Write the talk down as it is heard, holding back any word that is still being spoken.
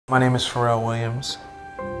My name is Pharrell Williams.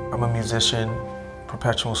 I'm a musician,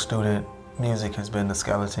 perpetual student. Music has been the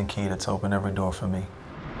skeleton key that's opened every door for me.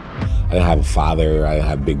 I didn't have a father, I didn't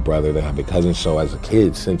have a big brother, I didn't have a cousin, so as a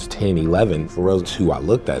kid, since 10, 11, Pharrell's who I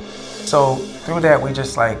looked at. So through that, we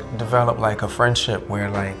just developed a friendship where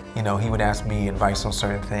he would ask me advice on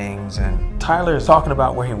certain things, and Tyler is talking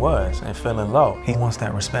about where he was and feeling low. He wants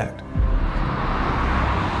that respect.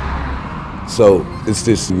 So it's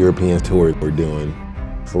this European tour we're doing.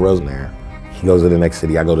 Pharrell's there. He goes to the next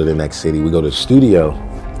city, I go to the next city. We go to the studio,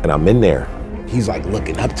 and I'm in there. He's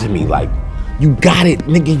looking up to me like, "You got it,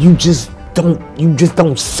 nigga, you just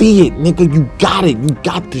don't see it, nigga, you got it, you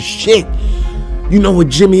got the shit. You know what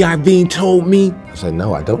Jimmy Iovine told me?" I said,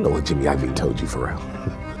 "No, I don't know what Jimmy Iovine told you, Pharrell."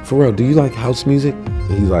 "Pharrell, do you like house music?"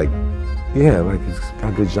 And he's like, "Yeah, it's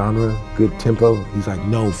got good genre, good tempo." He's like,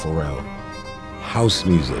 "No, Pharrell, house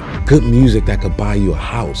music, good music that could buy you a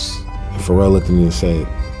house." And Pharrell looked at me and said,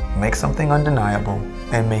 "Make something undeniable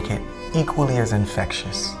and make it equally as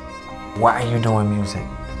infectious. Why are you doing music?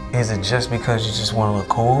 Is it just because you just want to look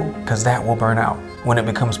cool? Because that will burn out. When it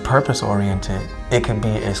becomes purpose-oriented, it can be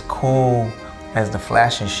as cool as the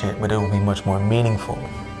flashy shit, but it will be much more meaningful."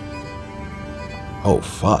 Oh,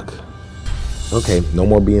 fuck. Okay, no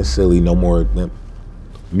more being silly, no more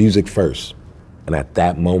music first. And at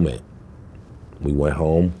that moment, we went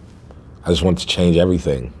home. I just wanted to change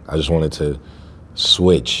everything. I just wanted to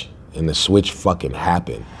switch, and the switch fucking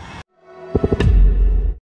happened.